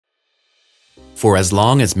For as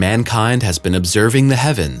long as mankind has been observing the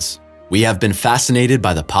heavens, we have been fascinated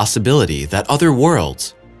by the possibility that other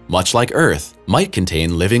worlds, much like Earth, might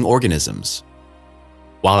contain living organisms.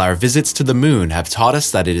 While our visits to the moon have taught us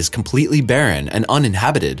that it is completely barren and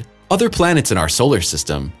uninhabited, other planets in our solar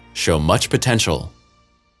system show much potential.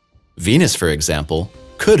 Venus, for example,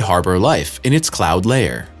 could harbor life in its cloud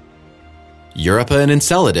layer. Europa and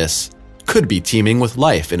Enceladus could be teeming with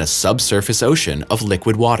life in a subsurface ocean of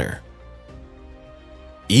liquid water.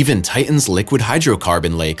 Even Titan's liquid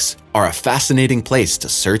hydrocarbon lakes are a fascinating place to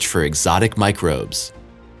search for exotic microbes.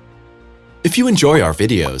 If you enjoy our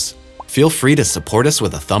videos, feel free to support us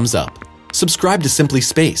with a thumbs up, subscribe to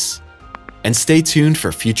SimplySpace, and stay tuned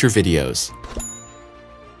for future videos.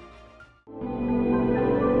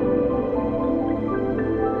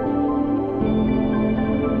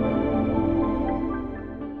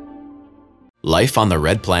 Life on the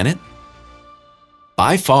red planet?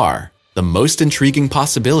 By far, the most intriguing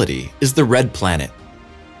possibility is the red planet,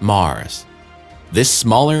 Mars. This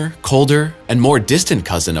smaller, colder, and more distant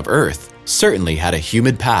cousin of Earth certainly had a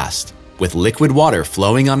humid past, with liquid water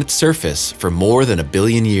flowing on its surface for more than 1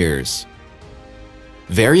 billion years.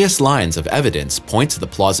 Various lines of evidence point to the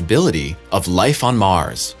plausibility of life on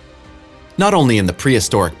Mars, not only in the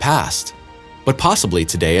prehistoric past, but possibly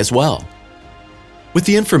today as well. With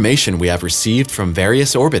the information we have received from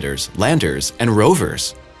various orbiters, landers, and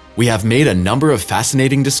rovers, we have made a number of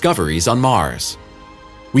fascinating discoveries on Mars.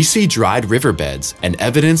 We see dried riverbeds and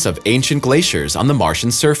evidence of ancient glaciers on the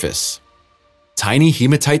Martian surface. Tiny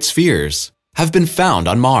hematite spheres have been found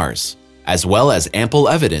on Mars, as well as ample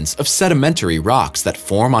evidence of sedimentary rocks that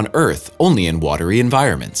form on Earth only in watery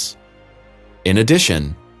environments. In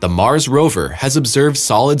addition, the Mars rover has observed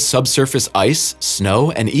solid subsurface ice,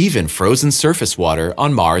 snow, and even frozen surface water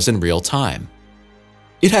on Mars in real time.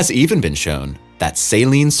 It has even been shown that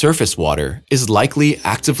saline surface water is likely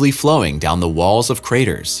actively flowing down the walls of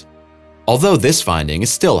craters, although this finding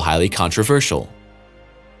is still highly controversial.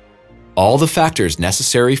 All the factors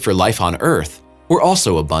necessary for life on Earth were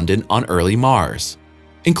also abundant on early Mars,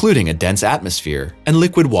 including a dense atmosphere and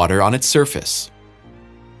liquid water on its surface.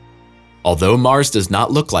 Although Mars does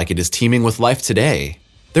not look like it is teeming with life today,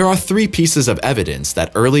 there are 3 pieces of evidence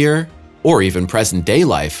that earlier, or even present-day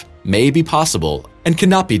life may be possible and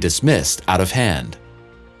cannot be dismissed out of hand.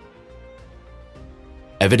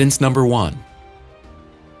 Evidence number 1.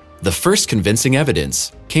 The first convincing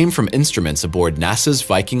evidence came from instruments aboard NASA's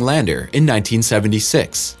Viking lander in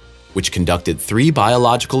 1976, which conducted 3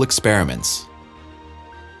 biological experiments: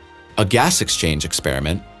 a gas exchange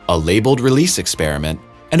experiment, a labeled release experiment,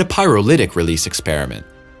 and a pyrolytic release experiment,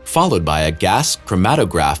 followed by a gas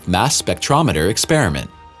chromatograph mass spectrometer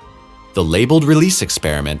experiment. The labeled release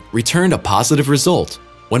experiment returned a positive result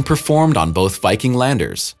when performed on both Viking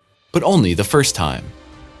landers, but only the first time.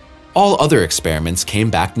 All other experiments came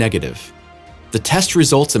back negative. The test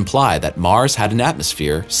results imply that Mars had an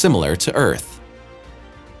atmosphere similar to Earth.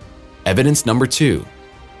 Evidence number 2.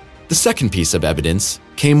 The second piece of evidence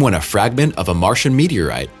came when a fragment of a Martian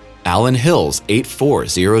meteorite, Allen Hills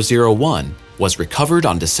 84001, was recovered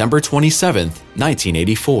on December 27,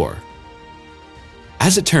 1984.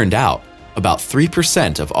 As it turned out, about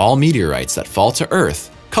 3% of all meteorites that fall to Earth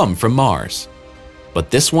come from Mars. But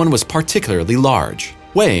this one was particularly large,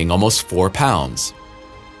 weighing almost 4 pounds.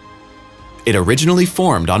 It originally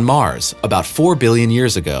formed on Mars about 4 billion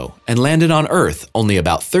years ago and landed on Earth only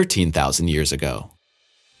about 13,000 years ago.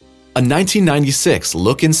 A 1996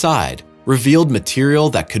 look inside revealed material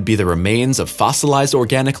that could be the remains of fossilized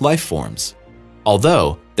organic life forms,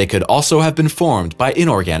 although they could also have been formed by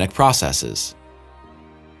inorganic processes.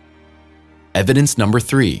 Evidence number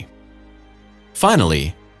 3.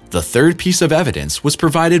 Finally, the third piece of evidence was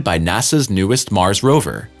provided by NASA's newest Mars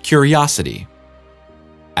rover, Curiosity.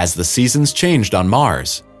 As the seasons changed on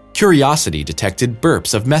Mars, Curiosity detected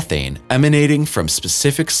burps of methane emanating from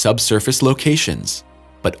specific subsurface locations,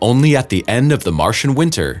 but only at the end of the Martian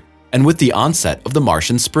winter and with the onset of the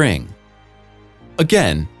Martian spring.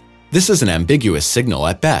 Again, this is an ambiguous signal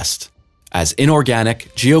at best, as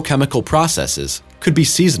inorganic geochemical processes could be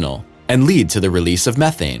seasonal and lead to the release of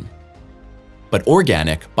methane. But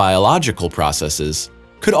organic biological processes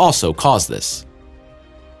could also cause this.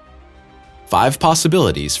 5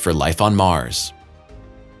 possibilities for life on Mars.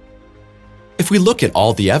 If we look at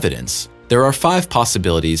all the evidence, there are 5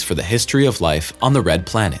 possibilities for the history of life on the red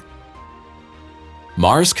planet.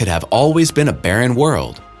 Mars could have always been a barren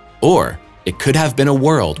world, or it could have been a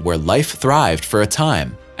world where life thrived for a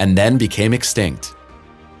time and then became extinct.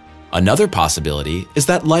 Another possibility is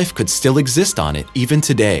that life could still exist on it even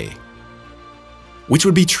today, which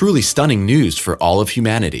would be truly stunning news for all of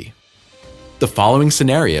humanity. the following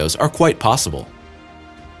scenarios are quite possible.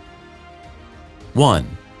 1.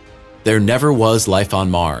 There never was life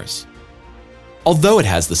on Mars. Although it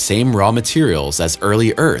has the same raw materials as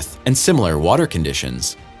early Earth and similar water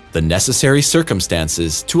conditions, the necessary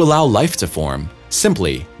circumstances to allow life to form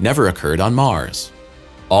simply never occurred on Mars.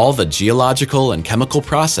 All the geological and chemical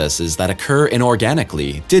processes that occur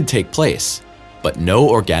inorganically did take place, but no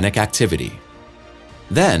organic activity.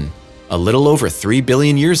 Then, a little over 3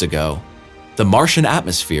 billion years ago, the Martian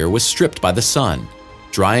atmosphere was stripped by the sun,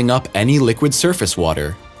 drying up any liquid surface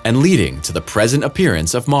water and leading to the present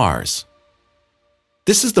appearance of Mars.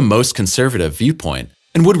 This is the most conservative viewpoint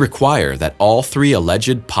and would require that all 3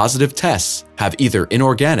 alleged positive tests have either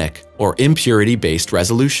inorganic or impurity-based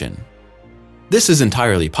resolution. This is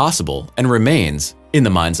entirely possible and remains, in the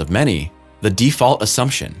minds of many, the default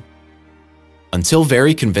assumption. Until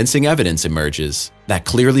very convincing evidence emerges that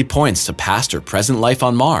clearly points to past or present life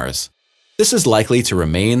on Mars, this is likely to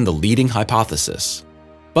remain the leading hypothesis.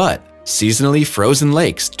 But seasonally frozen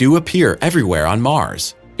lakes do appear everywhere on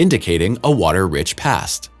Mars, indicating a water-rich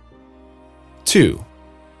past. 2.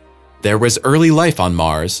 There was early life on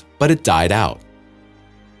Mars, but it died out.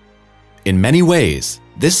 In many ways,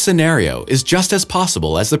 this scenario is just as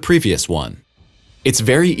possible as the previous one. It's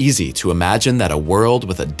very easy to imagine that a world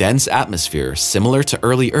with a dense atmosphere similar to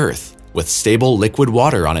early Earth, with stable liquid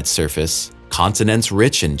water on its surface, continents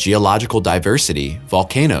rich in geological diversity,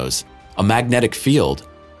 volcanoes, a magnetic field,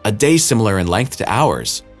 a day similar in length to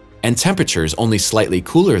ours, and temperatures only slightly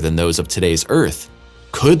cooler than those of today's Earth,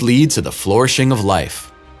 could lead to the flourishing of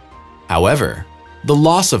life. However, the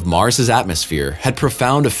loss of Mars's atmosphere had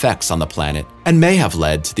profound effects on the planet and may have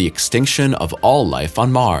led to the extinction of all life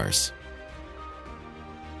on Mars.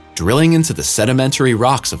 Drilling into the sedimentary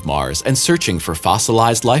rocks of Mars and searching for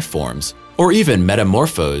fossilized life forms, or even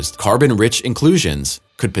metamorphosed carbon-rich inclusions,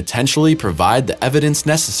 could potentially provide the evidence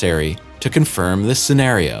necessary to confirm this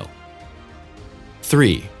scenario.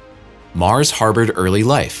 3. Mars harbored early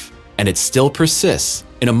life, and it still persists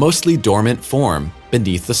in a mostly dormant form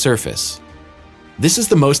beneath the surface. This is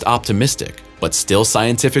the most optimistic, but still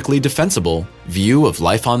scientifically defensible, view of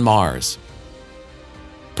life on Mars.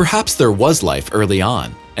 Perhaps there was life early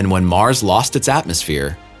on, and when Mars lost its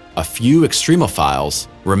atmosphere, a few extremophiles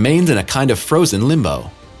remained in a kind of frozen limbo.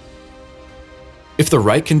 If the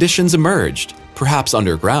right conditions emerged, perhaps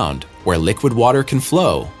underground, where liquid water can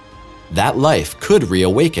flow, that life could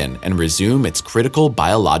reawaken and resume its critical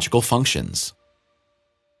biological functions.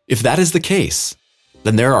 If that is the case,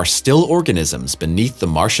 then there are still organisms beneath the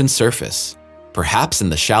Martian surface, perhaps in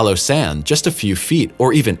the shallow sand just a few feet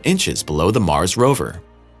or even inches below the Mars rover.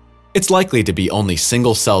 It's likely to be only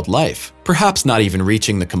single-celled life, perhaps not even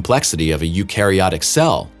reaching the complexity of a eukaryotic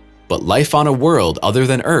cell, but life on a world other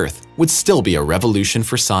than Earth would still be a revolution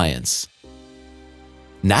for science.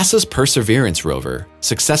 NASA's Perseverance rover,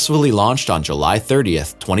 successfully launched on July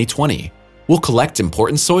 30th, 2020, will collect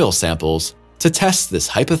important soil samples to test this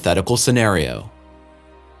hypothetical scenario.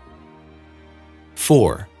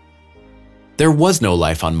 4. There was no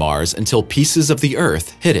life on Mars until pieces of the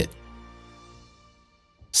Earth hit it.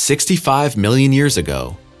 65 million years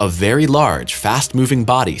ago, a very large, fast-moving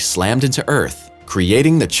body slammed into Earth,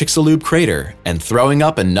 creating the Chicxulub crater and throwing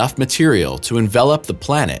up enough material to envelop the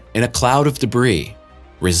planet in a cloud of debris,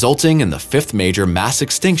 resulting in the 5th major mass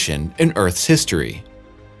extinction in Earth's history.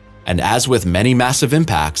 And as with many massive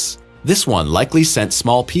impacts, this one likely sent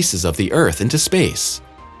small pieces of the Earth into space,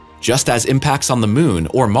 just as impacts on the Moon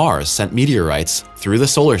or Mars sent meteorites through the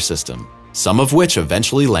solar system, some of which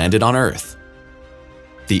eventually landed on Earth.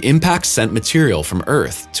 The impacts sent material from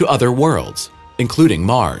Earth to other worlds, including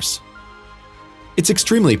Mars. It's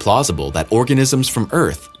extremely plausible that organisms from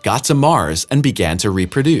Earth got to Mars and began to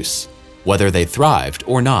reproduce, whether they thrived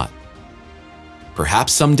or not.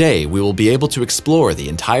 Perhaps someday we will be able to explore the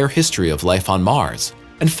entire history of life on Mars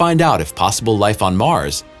and find out if possible life on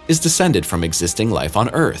Mars is descended from existing life on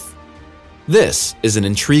Earth. This is an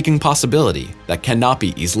intriguing possibility that cannot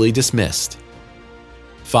be easily dismissed.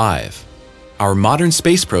 5. Our modern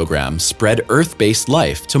space program spread Earth-based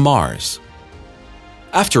life to Mars.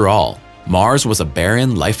 After all, Mars was a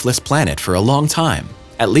barren, lifeless planet for a long time,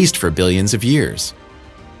 at least for billions of years,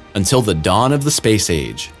 until the dawn of the space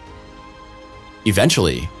age.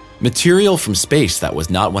 Eventually, material from space that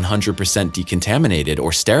was not 100% decontaminated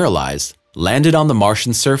or sterilized landed on the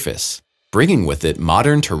Martian surface, bringing with it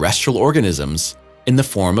modern terrestrial organisms in the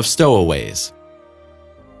form of stowaways.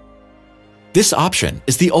 This option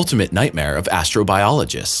is the ultimate nightmare of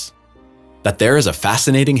astrobiologists. That there is a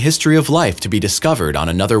fascinating history of life to be discovered on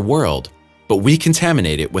another world, but we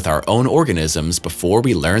contaminate it with our own organisms before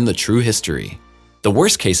we learn the true history. The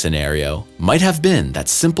worst-case scenario might have been that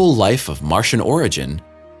simple life of Martian origin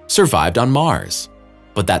survived on Mars,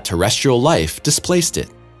 but that terrestrial life displaced it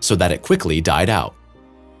so that it quickly died out.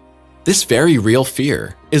 This very real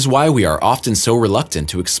fear is why we are often so reluctant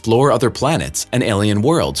to explore other planets and alien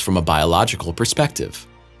worlds from a biological perspective.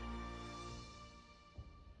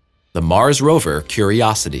 The Mars rover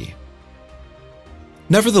Curiosity.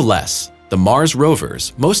 Nevertheless, the Mars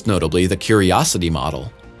rovers, most notably the Curiosity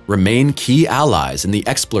model, remain key allies in the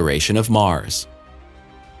exploration of Mars.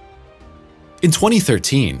 In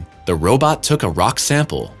 2013, the robot took a rock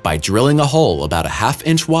sample by drilling a hole about a ½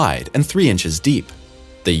 inch wide and 3 inches deep.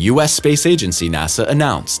 The US Space Agency NASA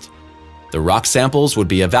announced. The rock samples would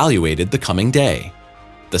be evaluated the coming day.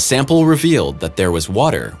 The sample revealed that there was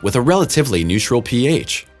water with a relatively neutral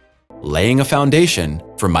pH, laying a foundation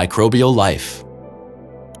for microbial life.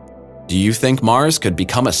 Do you think Mars could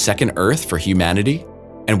become a second Earth for humanity,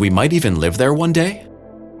 and we might even live there one day?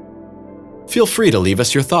 Feel free to leave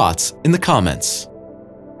us your thoughts in the comments.